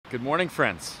Good morning,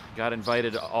 friends. Got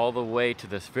invited all the way to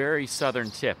this very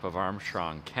southern tip of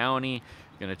Armstrong County.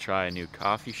 Gonna try a new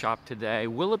coffee shop today.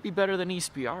 Will it be better than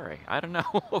East Biare? I don't know.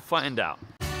 We'll find out.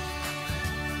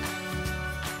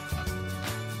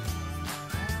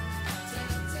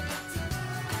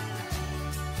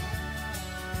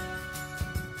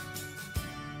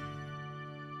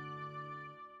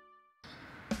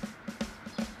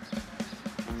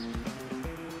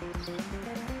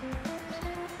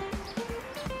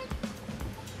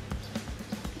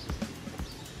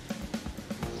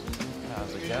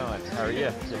 How's it going? How are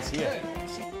you? Good to see you.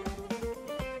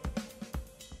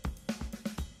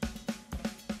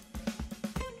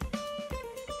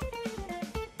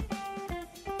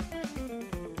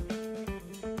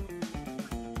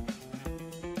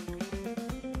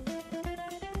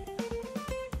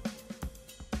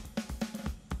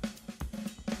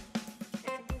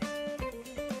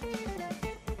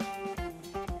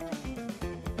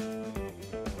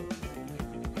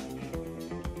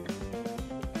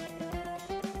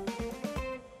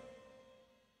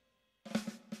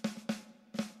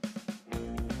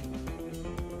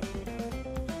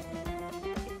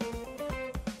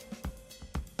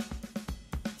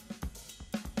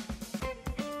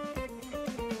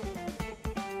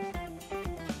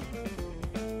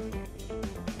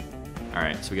 All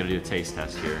right, so we got to do a taste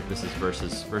test here. This is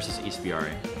versus East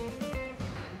Biare.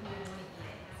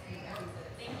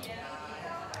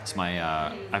 It's my.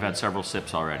 I've had several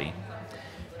sips already.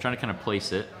 I'm trying to kind of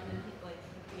place it,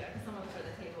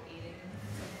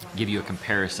 give you a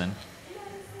comparison.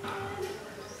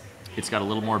 It's got a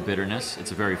little more bitterness.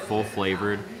 It's a very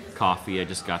full-flavored coffee. I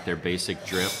just got their basic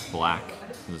drip black.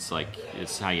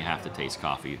 It's how you have to taste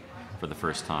coffee for the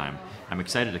first time. I'm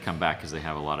excited to come back because they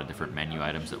have a lot of different menu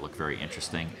items that look very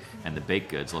interesting, and the baked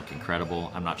goods look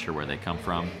incredible. I'm not sure where they come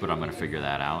from, but I'm going to figure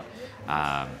that out.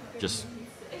 Just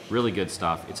really good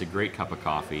stuff. It's a great cup of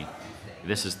coffee.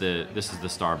 This is the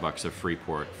Starbucks of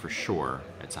Freeport for sure.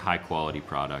 It's a high quality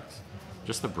product.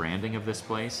 Just the branding of this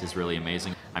place is really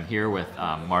amazing. I'm here with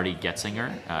Marty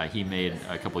Getzinger. He made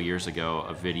a couple years ago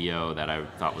a video that I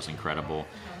thought was incredible.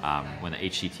 When the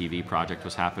HGTV project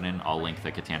was happening, I'll link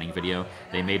the Kittanning video.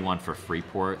 They made one for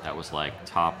Freeport that was like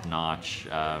top-notch,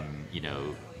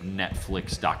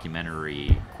 Netflix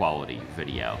documentary quality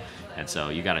video. And so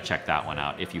you got to check that one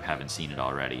out if you haven't seen it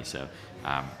already. So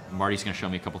Marty's going to show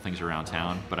me a couple things around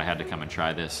town, but I had to come and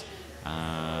try this.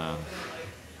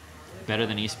 Better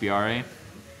than East Biare?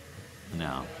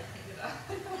 No.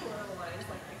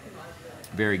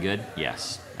 Very good?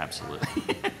 Yes, absolutely.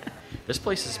 This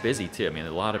place is busy too. I mean,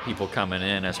 a lot of people coming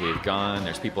in as we've gone.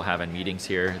 There's people having meetings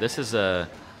here. This is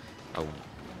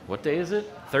what day is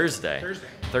it? Thursday.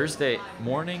 Thursday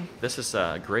morning. This is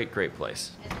a great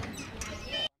place.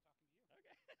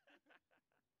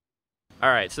 All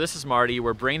right, so this is Marty.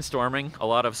 We're brainstorming a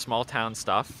lot of small town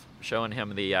stuff, showing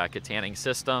him the Kittanning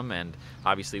system, and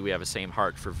obviously we have the same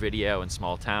heart for video and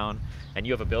small town. And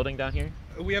you have a building down here?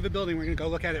 We have a building. We're going to go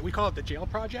look at it. We call it the jail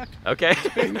project. Okay.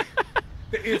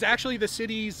 It's actually the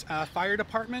city's fire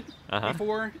department.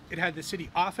 Before. It had the city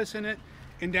office in it,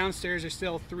 and downstairs there's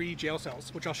still 3 jail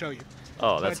cells, which I'll show you.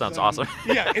 Oh, that sounds awesome.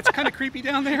 Yeah, it's kind of creepy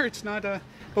down there. It's not,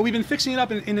 but we've been fixing it up,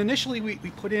 and initially we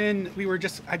put in,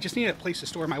 I just needed a place to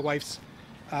store my wife's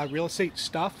real estate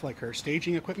stuff, like her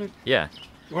staging equipment. Yeah.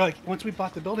 We're like, once we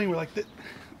bought the building, we're like,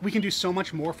 we can do so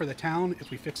much more for the town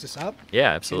if we fix this up.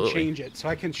 Yeah, absolutely. And change it. So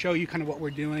I can show you kind of what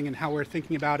we're doing and how we're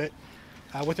thinking about it.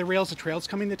 With the rails of trails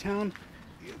coming to town,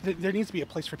 there needs to be a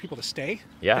place for people to stay.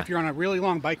 Yeah. If you're on a really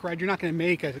long bike ride, you're not going to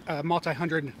make a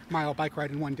multi-100-mile bike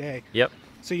ride in one day. Yep.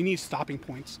 So you need stopping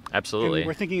points. Absolutely. And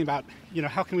we're thinking about,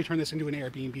 how can we turn this into an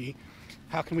Airbnb?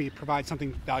 How can we provide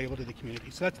something valuable to the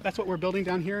community? So that's what we're building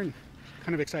down here, and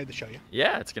kind of excited to show you.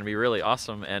 Yeah, it's going to be really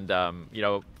awesome. And,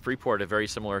 Freeport, a very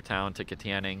similar town to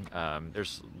Kittanning.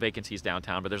 There's vacancies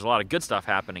downtown, but there's a lot of good stuff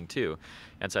happening too.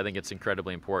 And so I think it's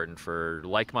incredibly important for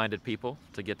like-minded people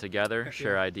to get together,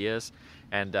 share ideas.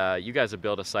 And you guys have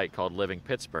built a site called Living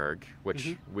Pittsburgh,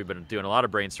 which we've been doing a lot of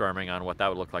brainstorming on what that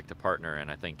would look like to partner. And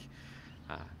I think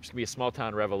it's going to be a small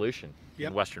town revolution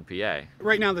in Western PA.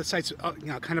 Right now the site's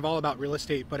kind of all about real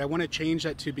estate, but I want to change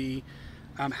that to be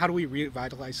how do we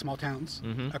revitalize small towns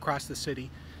across the city?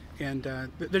 And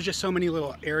there's just so many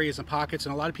little areas and pockets,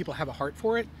 and a lot of people have a heart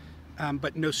for it,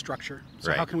 but no structure.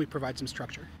 So how can we provide some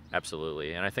structure?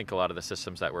 Absolutely. And I think a lot of the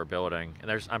systems that we're building, and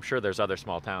I'm sure there's other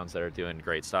small towns that are doing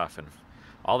great stuff, and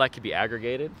all that could be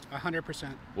aggregated. 100%.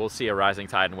 We'll see a rising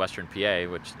tide in Western PA,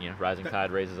 which, rising tide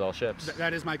raises all ships.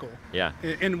 That is my goal. Yeah.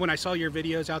 And when I saw your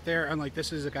videos out there, I'm like,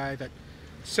 this is a guy that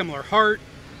similar heart,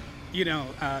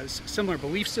 similar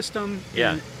belief system.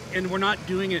 Yeah. And we're not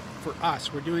doing it for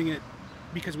us. We're doing it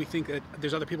because we think that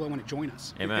there's other people that want to join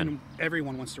us. Amen. And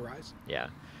everyone wants to rise. Yeah.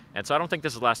 And so I don't think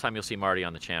this is the last time you'll see Marty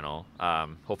on the channel.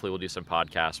 Hopefully we'll do some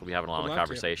podcasts. We'll be having a lot of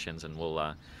conversations, and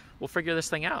we'll figure this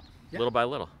thing out little by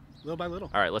little. Little by little.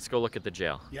 All right, let's go look at the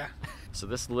jail. Yeah. So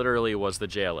this literally was the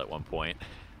jail at one point.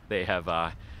 They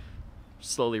have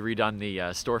slowly redone the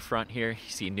storefront here. You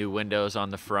see new windows on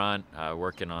the front,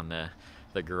 working on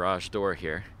the garage door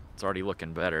here. It's already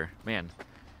looking better. Man,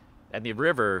 and the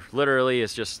river literally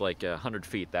is just like 100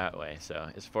 feet that way. So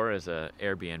as far as a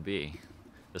Airbnb,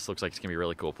 this looks like it's gonna be a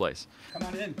really cool place. Come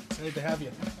on in. Excited to have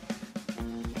you.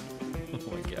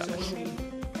 Oh my gosh.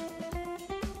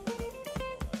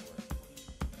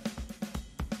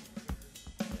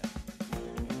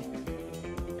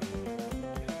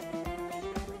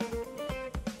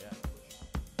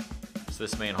 So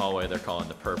this main hallway they're calling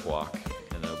the Perp Walk,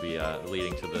 and it'll be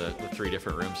leading to the 3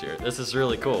 different rooms here. This is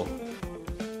really cool.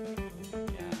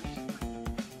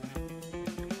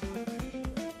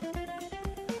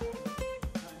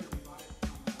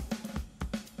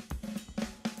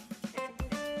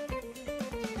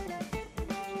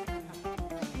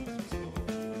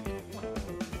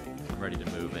 I'm ready to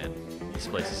move in. This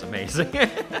place is amazing.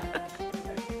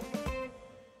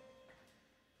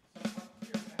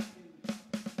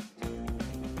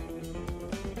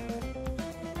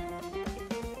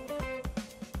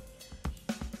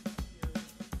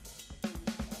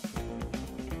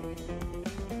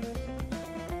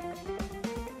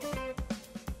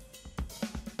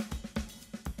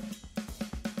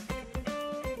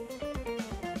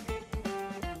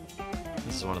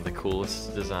 This is one of the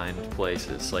coolest designed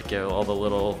places, like all the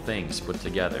little things put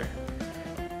together.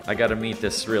 I got to meet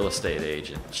this real estate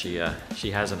agent. She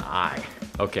has an eye.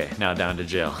 Okay, now down to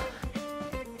jail.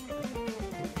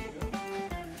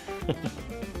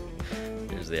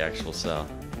 Here's the actual cell.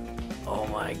 Oh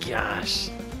my gosh.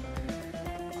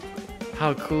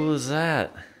 How cool is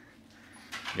that?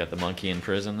 You got the Mckean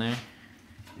prison there.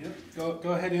 Yep.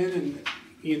 Go ahead in and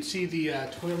you can see the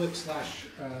toilet slash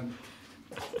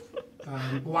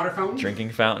water fountain. Drinking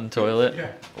fountain toilet?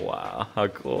 Yeah. Wow, how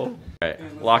cool. All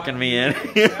right, locking me in.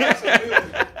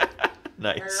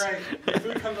 Nice. All right, the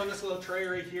food comes on this little tray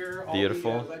right here.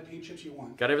 Beautiful. All the lead paint chips you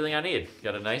want. Got everything I need.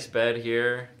 Got a nice bed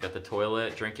here. Got the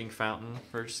toilet, drinking fountain.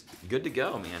 We're just good to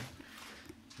go, man.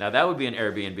 Now that would be an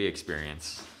Airbnb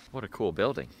experience. What a cool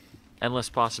building. Endless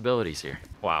possibilities here.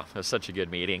 Wow, that was such a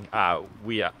good meeting.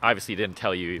 We obviously didn't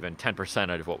tell you even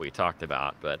 10% of what we talked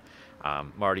about, but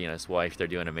Marty and his wife, they're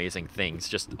doing amazing things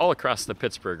just all across the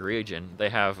Pittsburgh region. They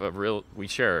have we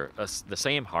share the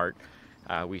same heart.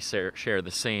 We share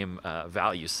the same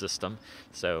value system.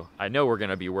 So I know we're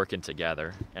gonna be working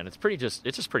together, and it's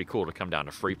just pretty cool to come down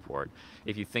to Freeport.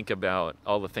 If you think about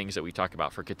all the things that we talk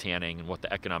about for Kittanning and what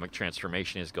the economic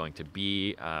transformation is going to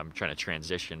be, trying to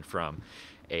transition from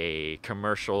an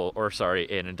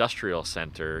industrial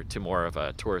center to more of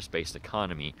a tourist-based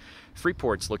economy.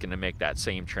 Freeport's looking to make that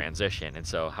same transition, and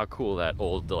so how cool that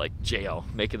old jail,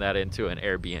 making that into an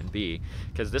Airbnb,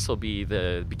 because this will be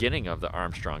the beginning of the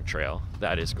Armstrong Trail.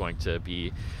 That is going to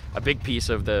be a big piece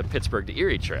of the Pittsburgh to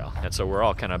Erie Trail, and so we're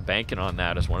all kind of banking on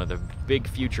that as one of the big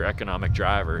future economic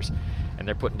drivers, and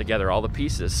they're putting together all the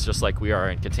pieces just like we are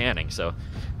in Kittanning. So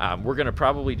we're going to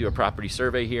probably do a property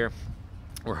survey here.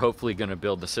 We're hopefully going to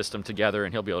build the system together,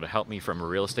 and he'll be able to help me from a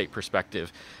real estate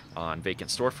perspective on vacant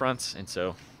storefronts. And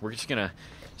so we're just going to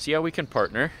see how we can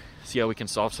partner, see how we can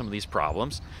solve some of these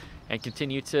problems, and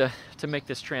continue to make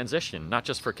this transition, not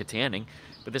just for Kittanning,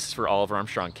 but this is for all of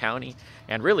Armstrong County.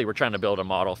 And really, we're trying to build a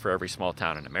model for every small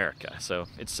town in America. So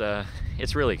it's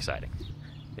really exciting.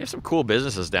 They have some cool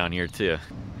businesses down here too.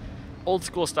 Old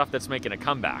school stuff that's making a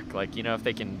comeback. Like, you know, if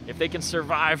they can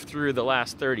survive through the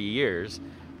last 30 years,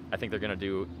 I think they're going to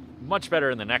do much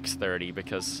better in the next 30,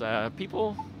 because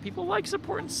people like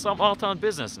supporting some small-town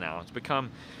business now. It's become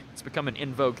an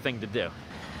in vogue thing to do.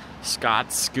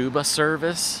 Scott's Scuba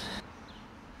Service,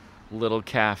 little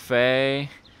cafe,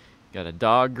 got a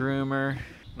dog groomer.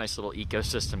 Nice little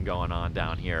ecosystem going on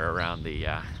down here around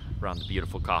the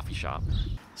beautiful coffee shop.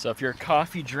 So if you're a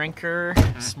coffee drinker,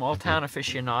 small-town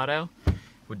aficionado,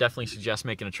 would definitely suggest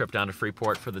making a trip down to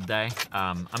Freeport for the day.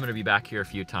 I'm going to be back here a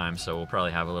few times, so we'll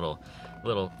probably have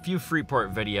a few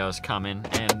Freeport videos coming,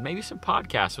 and maybe some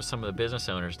podcasts with some of the business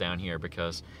owners down here,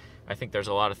 because I think there's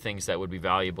a lot of things that would be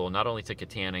valuable, not only to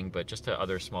Kittanning, but just to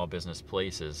other small business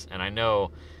places. And I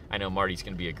know Marty's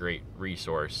going to be a great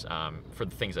resource for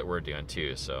the things that we're doing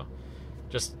too. So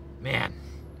just, man,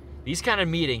 these kind of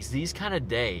meetings, these kind of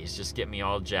days just get me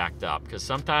all jacked up, because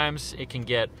sometimes you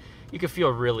can feel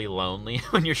really lonely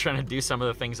when you're trying to do some of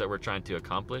the things that we're trying to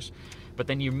accomplish. But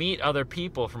then you meet other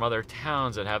people from other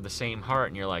towns that have the same heart,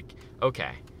 and you're like,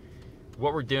 okay,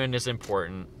 what we're doing is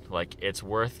important. Like, it's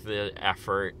worth the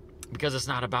effort, because it's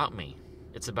not about me.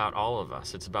 It's about all of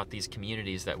us. It's about these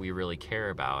communities that we really care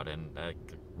about, and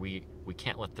we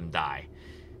can't let them die.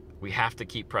 We have to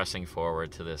keep pressing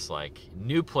forward to this like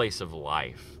new place of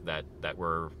life that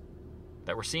we're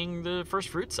seeing the first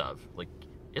fruits of. Like,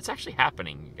 it's actually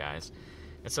happening, you guys.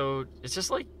 And so it's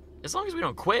just like, as long as we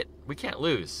don't quit, we can't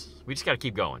lose. We just got to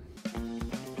keep going.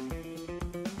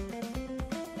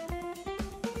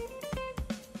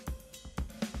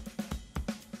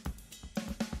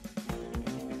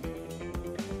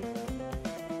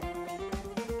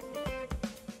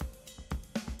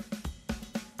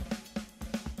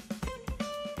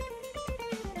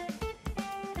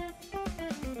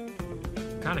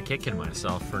 Kind of kicking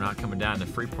myself for not coming down to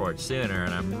Freeport sooner,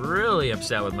 and I'm really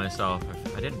upset with myself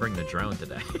if I didn't bring the drone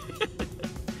today.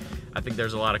 I think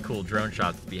there's a lot of cool drone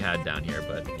shots to be had down here,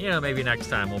 but you know, maybe next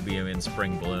time we'll be in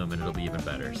spring bloom and it'll be even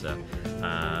better. So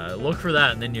look for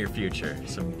that in the near future,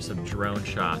 some drone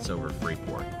shots over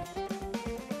Freeport.